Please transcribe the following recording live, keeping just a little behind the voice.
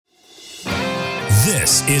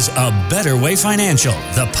This is A Better Way Financial,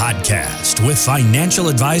 the podcast with financial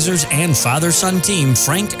advisors and father-son team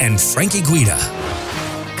Frank and Frankie Guida.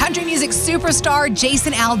 Country music superstar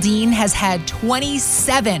Jason Aldean has had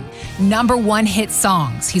 27 number one hit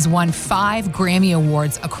songs. He's won 5 Grammy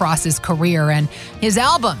Awards across his career, and his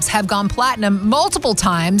albums have gone platinum multiple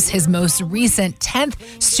times. His most recent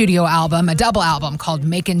 10th studio album, a double album called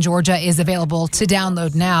Macon, Georgia, is available to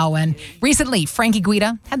download now. And recently, Frankie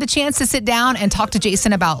Guida had the chance to sit down and talk to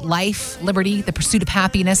Jason about life, liberty, the pursuit of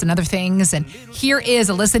happiness, and other things. And here is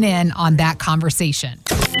a listen in on that conversation.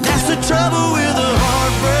 That's the trouble with a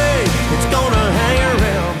heartbreak. It's gonna hang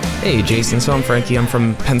around. Hey, Jason. So I'm Frankie. I'm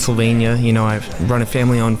from Pennsylvania. I've run a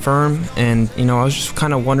family-owned firm, and, I was just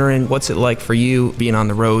kind of wondering, what's it like for you being on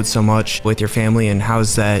the road so much with your family, and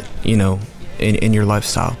how's that, in your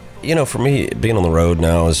lifestyle? For me, being on the road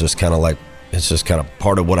now is just kind of like, it's just kind of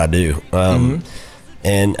part of what I do.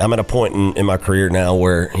 And I'm at a point in my career now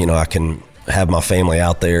where, I can have my family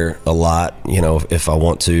out there a lot, if I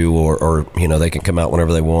want to, or they can come out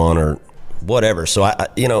whenever they want or whatever. So I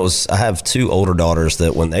have 2 older daughters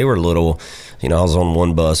that when they were little, I was on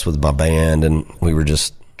one bus with my band and we were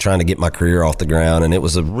just trying to get my career off the ground, and it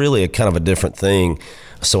was really a kind of a different thing.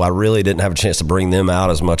 So I really didn't have a chance to bring them out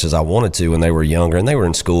as much as I wanted to when they were younger and they were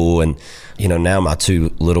in school. And, now my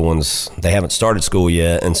 2 little ones, they haven't started school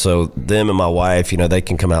yet. And so them and my wife, they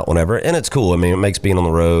can come out whenever. And it's cool. I mean, it makes being on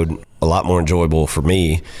the road a lot more enjoyable for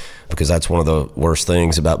me, because that's one of the worst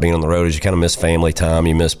things about being on the road is you kind of miss family time.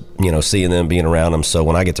 You miss, seeing them, being around them. So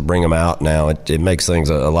when I get to bring them out now, it makes things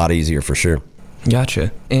a lot easier for sure.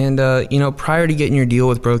 Gotcha. And, prior to getting your deal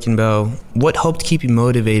with Broken Bow, what helped keep you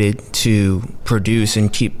motivated to produce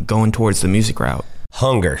and keep going towards the music route?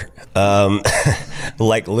 Hunger.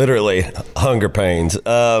 Like literally hunger pains.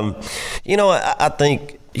 I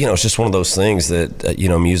think, it's just one of those things that,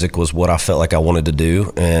 music was what I felt like I wanted to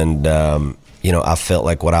do. And, I felt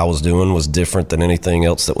like what I was doing was different than anything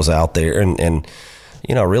else that was out there. And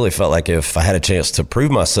I really felt like if I had a chance to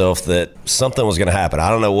prove myself that something was going to happen. I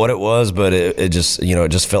don't know what it was, but it just,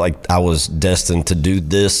 it just felt like I was destined to do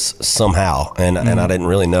this somehow. And I didn't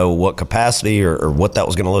really know what capacity or what that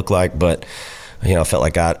was going to look like. But, I felt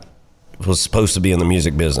like I was supposed to be in the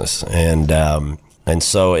music business. And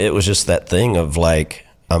so it was just that thing of like,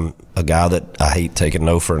 I'm a guy that I hate taking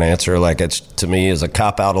no for an answer. Like, it's, to me, is a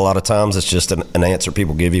cop-out a lot of times. It's just an answer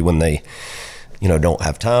people give you when they, don't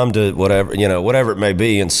have time to whatever it may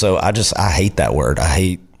be. And so I hate that word. I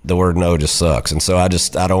hate the word no, just sucks. And so I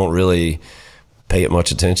don't really pay it much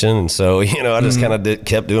attention. And so, I just kind of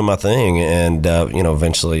kept doing my thing. And,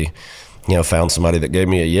 eventually, found somebody that gave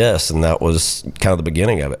me a yes. And that was kind of the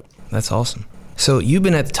beginning of it. That's awesome. So you've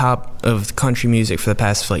been at the top of country music for the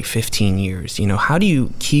past 15 years. How do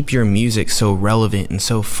you keep your music so relevant and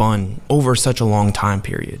so fun over such a long time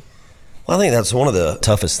period? Well, I think that's one of the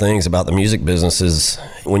toughest things about the music business is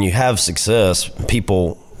when you have success,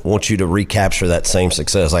 people want you to recapture that same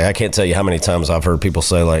success. Like, I can't tell you how many times I've heard people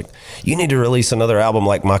say, like, you need to release another album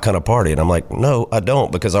like My Kind of Party. And I'm like, no, I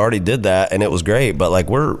don't, because I already did that and it was great. But like,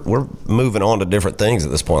 we're moving on to different things at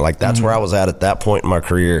this point. Like, that's where I was at that point in my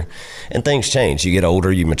career. And things change. You get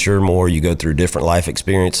older, you mature more, you go through different life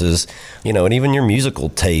experiences, and even your musical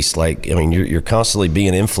taste. Like, I mean, you're constantly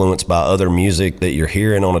being influenced by other music that you're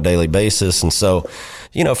hearing on a daily basis. And so,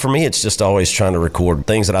 for me, it's just always trying to record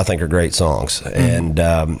things that I think are great songs and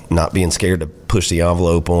not being scared to push the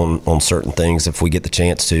envelope on certain things if we get the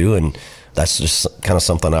chance to. And that's just kind of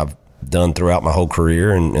something I've done throughout my whole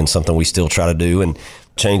career and something we still try to do. And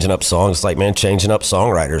changing up songs, changing up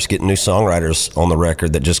songwriters, getting new songwriters on the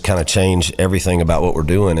record that just kind of change everything about what we're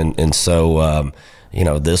doing. And so,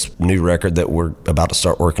 this new record that we're about to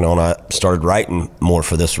start working on, I started writing more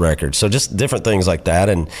for this record. So just different things like that.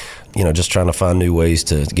 And, just trying to find new ways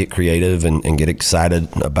to get creative and get excited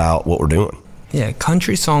about what we're doing. Yeah,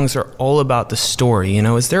 country songs are all about the story.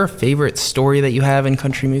 Is there a favorite story that you have in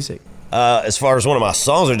country music? As far as one of my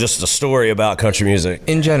songs, or just a story about country music?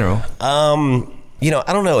 In general. I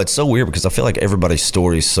don't know. It's so weird because I feel like everybody's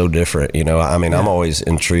story is so different. I'm always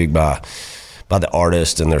intrigued by the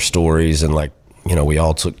artist and their stories, and we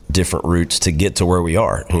all took different routes to get to where we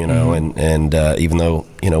are, and even though,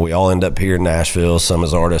 we all end up here in Nashville, some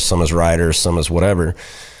as artists, some as writers, some as whatever,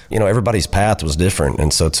 everybody's path was different.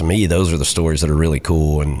 And so to me, those are the stories that are really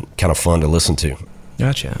cool and kind of fun to listen to.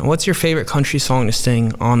 Gotcha. What's your favorite country song to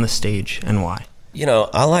sing on the stage and why?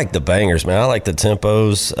 I like the bangers, man. I like the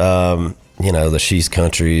tempos, the She's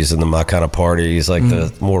Countries and the My Kind of Parties,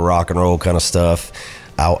 the more rock and roll kind of stuff.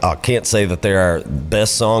 I can't say that they're our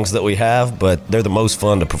best songs that we have, but they're the most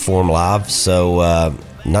fun to perform live. So,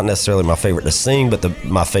 not necessarily my favorite to sing, but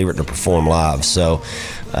my favorite to perform live. So,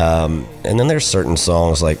 and then there's certain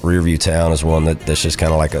songs like Rearview Town is one that's just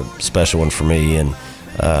kind of like a special one for me, and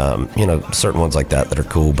certain ones like that are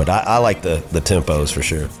cool. But I like the tempos for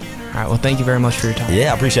sure. All right, well, thank you very much for your time.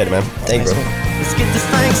 Yeah, I appreciate it, man. Thank you, bro. Let's get this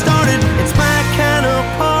thing started. It's my kind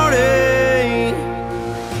of party.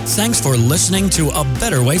 Thanks for listening to A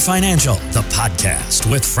Better Way Financial, the podcast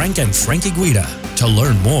with Frank and Frankie Guida. To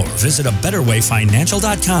learn more, visit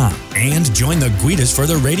abetterwayfinancial.com and join the Guidas for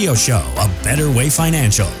the radio show, A Better Way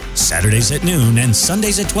Financial, Saturdays at noon and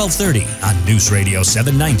Sundays at 12:30 on News Radio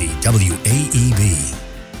 790 WAEB.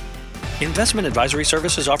 Investment advisory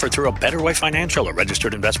services offered through A Better Way Financial, a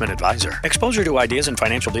registered investment advisor. Exposure to ideas and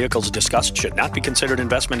financial vehicles discussed should not be considered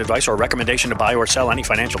investment advice or recommendation to buy or sell any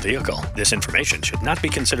financial vehicle. This information should not be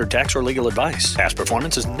considered tax or legal advice. Past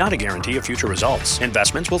performance is not a guarantee of future results.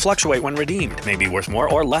 Investments will fluctuate when redeemed, may be worth more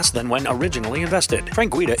or less than when originally invested.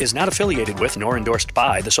 Frank Guida is not affiliated with nor endorsed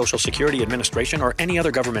by the Social Security Administration or any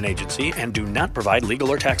other government agency and do not provide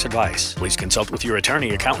legal or tax advice. Please consult with your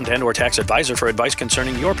attorney, accountant, and or tax advisor for advice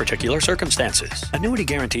concerning your particular circumstances. Annuity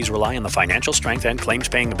guarantees rely on the financial strength and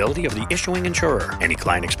claims-paying ability of the issuing insurer. Any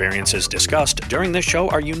client experiences discussed during this show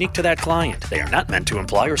are unique to that client. They are not meant to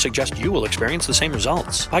imply or suggest you will experience the same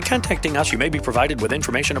results. By contacting us, you may be provided with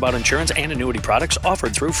information about insurance and annuity products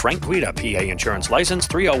offered through Frank Guida, PA Insurance License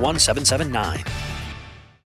 301779.